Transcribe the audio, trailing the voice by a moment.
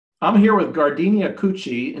I'm here with Gardenia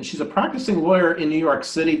Cucci, and she's a practicing lawyer in New York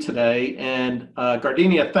City today. And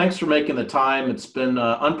Gardenia, thanks for making the time. It's been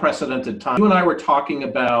unprecedented time. You and I were talking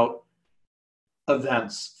about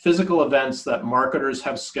events, physical events that marketers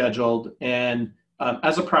have scheduled. And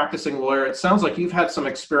as a practicing lawyer, it sounds like you've had some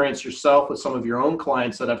experience yourself with some of your own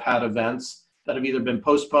clients that have had events that have either been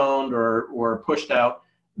postponed or pushed out.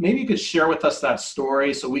 Maybe you could share with us that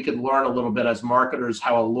story so we could learn a little bit as marketers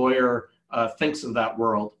how a lawyer thinks of that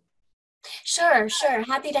world. Sure.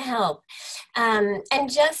 Happy to help. And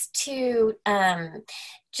just to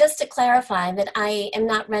clarify that I am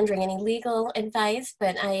not rendering any legal advice,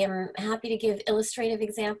 but I am happy to give illustrative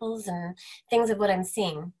examples and things of what I'm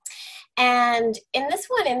seeing. And in this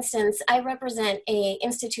one instance, I represent a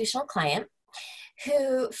institutional client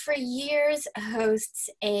who for years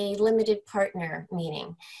hosts a limited partner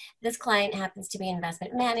meeting. This client happens to be an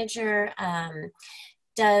investment manager,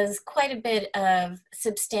 does quite a bit of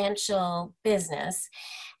substantial business,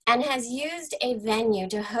 and has used a venue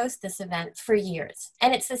to host this event for years.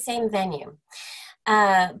 And it's the same venue.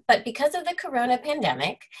 But because of the corona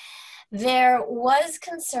pandemic, there was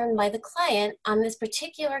concern by the client on this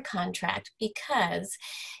particular contract because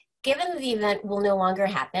given the event will no longer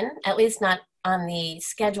happen, at least not on the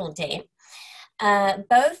scheduled date,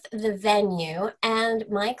 both the venue and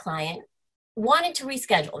my client wanted to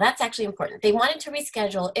reschedule. That's actually important. They wanted to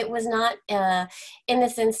reschedule. It was not in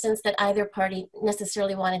this instance that either party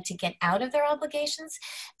necessarily wanted to get out of their obligations.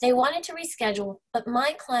 They wanted to reschedule, but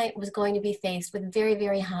my client was going to be faced with very,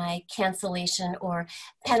 very high cancellation or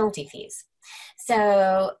penalty fees.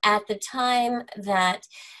 So at the time that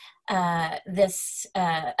this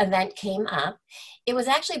event came up, it was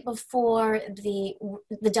actually before the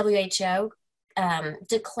WHO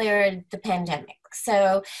declared the pandemic.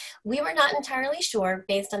 So we were not entirely sure,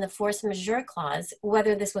 based on the force majeure clause,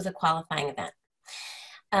 whether this was a qualifying event.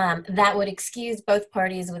 That would excuse both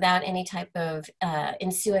parties without any type of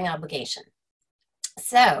ensuing obligation.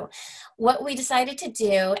 So what we decided to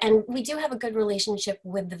do, and we do have a good relationship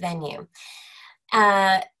with the venue,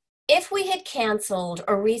 if we had canceled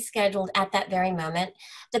or rescheduled at that very moment,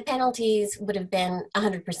 the penalties would have been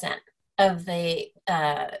 100% of the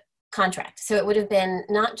contract. So it would have been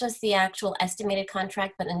not just the actual estimated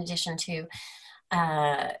contract, but in addition to,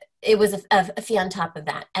 it was a fee on top of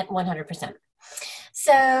that at 100%.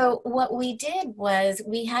 So what we did was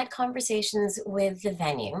we had conversations with the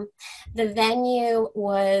venue. The venue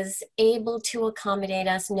was able to accommodate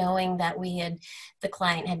us, knowing that the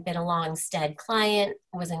client had been a long-stead client,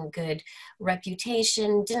 was in good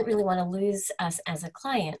reputation, didn't really want to lose us as a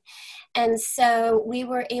client. And so we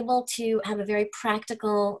were able to have a very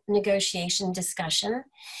practical negotiation discussion,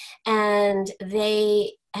 and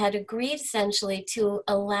they had agreed essentially to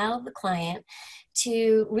allow the client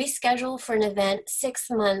to reschedule for an event 6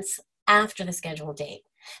 months after the scheduled date.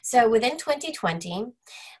 So within 2020,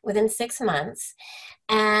 within 6 months,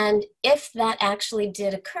 and if that actually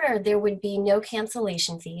did occur, there would be no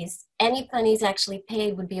cancellation fees. Any monies actually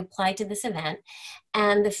paid would be applied to this event,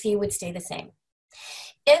 and the fee would stay the same.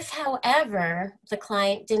 If, however, the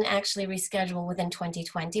client didn't actually reschedule within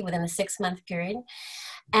 2020, within the 6-month period,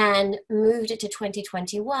 and moved it to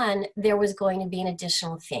 2021, there was going to be an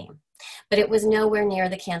additional fee. But it was nowhere near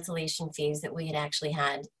the cancellation fees that we had actually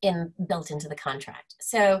had built into the contract.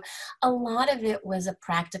 So a lot of it was a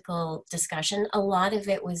practical discussion. A lot of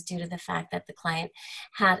it was due to the fact that the client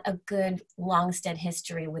had a good long-stead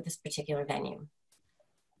history with this particular venue.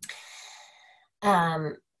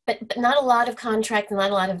 But not a lot of contracts, not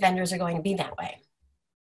a lot of vendors are going to be that way.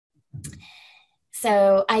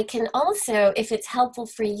 So I can also, if it's helpful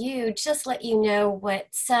for you, just let you know what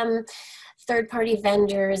some third-party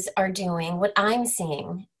vendors are doing, what I'm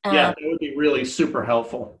seeing. Yeah, that would be really super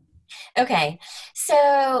helpful. Okay,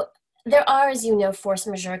 so there are, as you know, force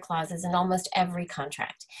majeure clauses in almost every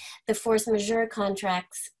contract. The force majeure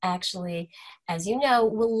contracts actually, as you know,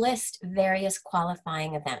 will list various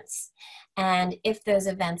qualifying events. And if those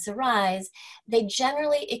events arise, they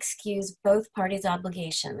generally excuse both parties'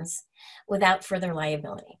 obligations without further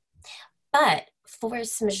liability. But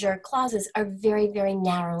force majeure clauses are very, very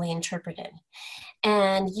narrowly interpreted.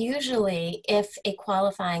 And usually if a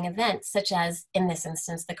qualifying event, such as in this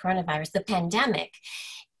instance, the coronavirus, the pandemic,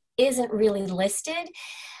 isn't really listed,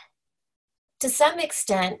 to some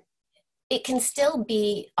extent, it can still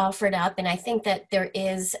be offered up. And I think that there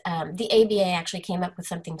is, the ABA actually came up with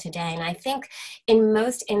something today. And I think in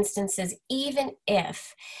most instances, even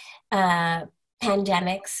if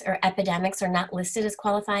pandemics or epidemics are not listed as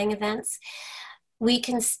qualifying events, we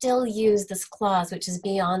can still use this clause, which is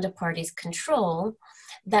beyond a party's control,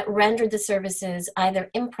 that rendered the services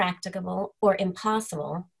either impracticable or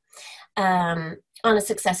impossible on a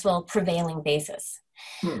successful prevailing basis.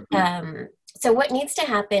 Hmm. So what needs to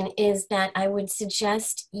happen is that I would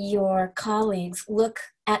suggest your colleagues look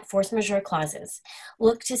at force majeure clauses,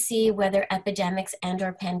 look to see whether epidemics and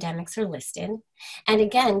or pandemics are listed. And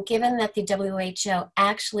again, given that the WHO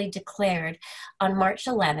actually declared on March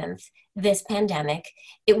 11th, this pandemic,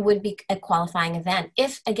 it would be a qualifying event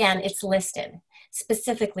if, again, it's listed,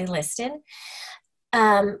 specifically listed.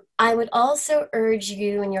 I would also urge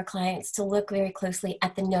you and your clients to look very closely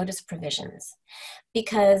at the notice provisions,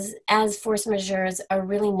 because as force majeures are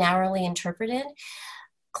really narrowly interpreted,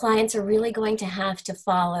 clients are really going to have to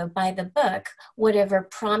follow by the book whatever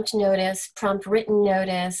prompt notice, prompt written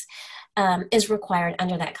notice is required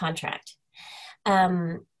under that contract.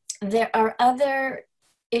 There are other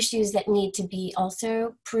issues that need to be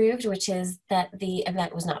also proved, which is that the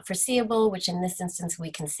event was not foreseeable, which in this instance we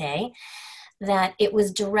can say that it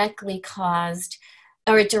was directly caused,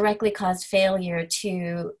 or it directly caused failure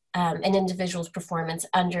to an individual's performance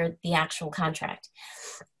under the actual contract.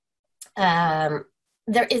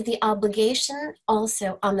 There is the obligation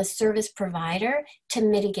also on the service provider to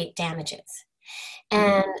mitigate damages.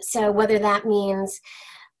 And so whether that means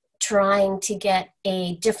trying to get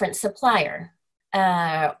a different supplier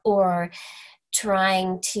or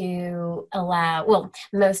trying to allow, well,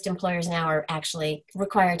 most employers now are actually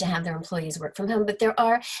required to have their employees work from home, but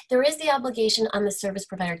there is the obligation on the service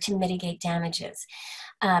provider to mitigate damages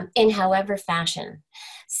in however fashion.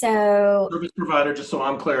 So Service provider, just so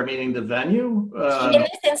I'm clear, meaning the venue? in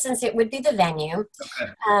this instance, it would be the venue.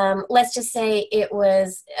 Okay. Let's just say it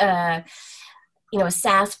was a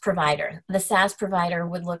SaaS provider. The SaaS provider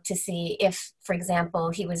would look to see if, for example,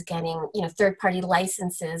 he was getting, third-party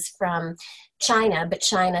licenses from China, but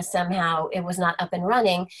China somehow it was not up and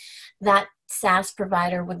running. That SaaS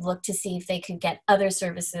provider would look to see if they could get other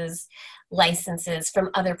services licenses from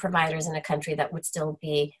other providers in a country that would still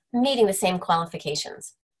be meeting the same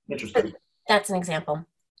qualifications. Interesting. That's an example.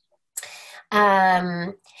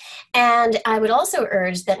 And I would also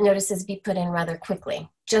urge that notices be put in rather quickly,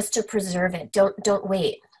 just to preserve it. Don't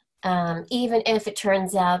wait. Even if it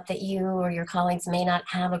turns out that you or your colleagues may not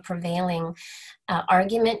have a prevailing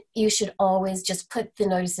argument, you should always just put the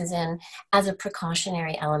notices in as a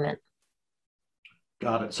precautionary element.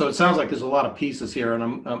 Got it. So it sounds like there's a lot of pieces here,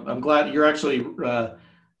 and I'm glad you're actually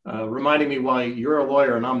reminding me why you're a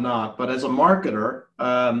lawyer and I'm not. But as a marketer,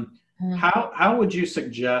 how would you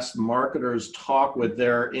suggest marketers talk with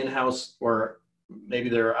their in-house or maybe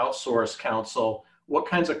their outsourced counsel? What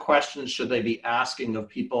kinds of questions should they be asking of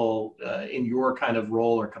people in your kind of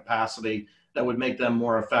role or capacity that would make them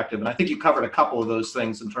more effective? And I think you covered a couple of those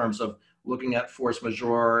things in terms of looking at force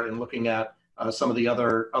majeure and looking at some of the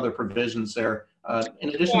other provisions there. In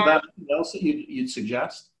addition to that, anything else that you'd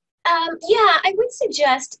suggest? I would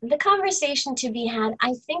suggest the conversation to be had,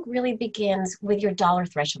 I think, really begins with your dollar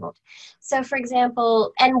threshold. So, for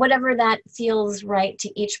example, and whatever that feels right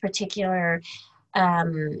to each particular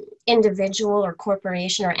individual or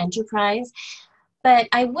corporation or enterprise. But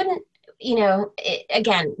I wouldn't,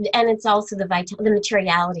 again, and it's also the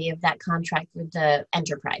materiality of that contract with the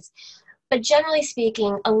enterprise. But generally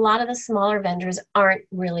speaking, a lot of the smaller vendors aren't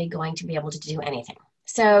really going to be able to do anything.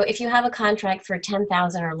 So if you have a contract for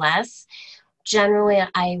 10,000 or less, generally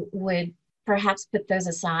I would perhaps put those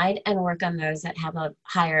aside and work on those that have a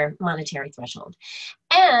higher monetary threshold.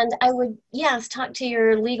 And I would, yes, talk to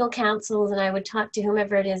your legal counsels, and I would talk to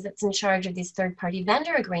whomever it is that's in charge of these third-party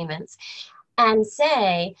vendor agreements and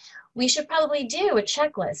say, we should probably do a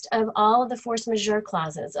checklist of all of the force majeure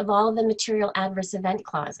clauses, of all of the material adverse event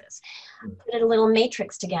clauses. Put a little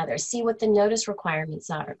matrix together, see what the notice requirements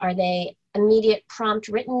are. Are they immediate prompt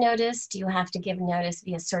written notice? Do you have to give notice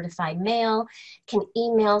via certified mail? Can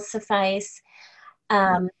email suffice?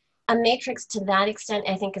 A matrix to that extent,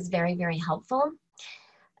 I think, is very, very helpful.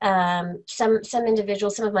 Some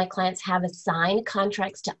individuals, some of my clients have assigned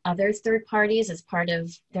contracts to other third parties as part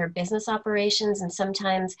of their business operations, and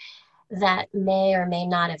sometimes that may or may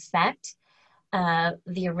not affect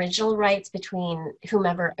the original rights between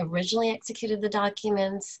whomever originally executed the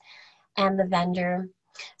documents and the vendor.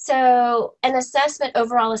 So an assessment,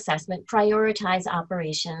 overall assessment, prioritize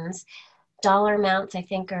operations. Dollar amounts, I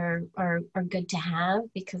think, are good to have,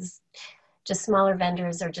 because just smaller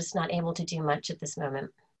vendors are just not able to do much at this moment.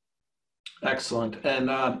 Excellent. And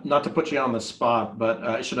not to put you on the spot, but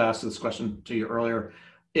I should ask this question to you earlier.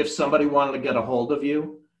 If somebody wanted to get a hold of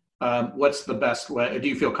you, what's the best way? Do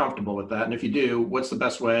you feel comfortable with that? And if you do, what's the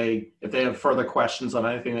best way, if they have further questions on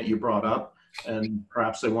anything that you brought up, and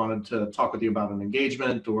perhaps they wanted to talk with you about an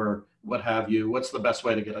engagement or what have you, what's the best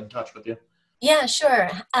way to get in touch with you? Yeah, sure.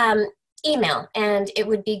 email, and it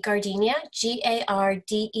would be Gardenia,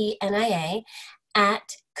 Gardenia,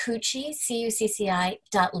 at Cucci,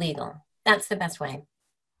 Cucci.legal. That's the best way.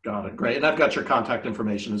 Got it. Great. And I've got your contact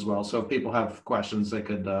information as well. So if people have questions, they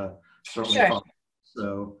could certainly Sure. call.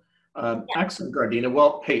 So Yeah. excellent, Gardenia.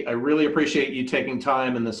 Well, hey, I really appreciate you taking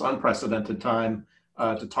time in this unprecedented time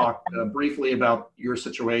to talk briefly about your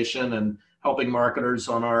situation and helping marketers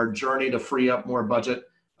on our journey to free up more budget.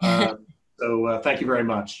 So thank you very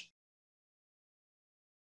much.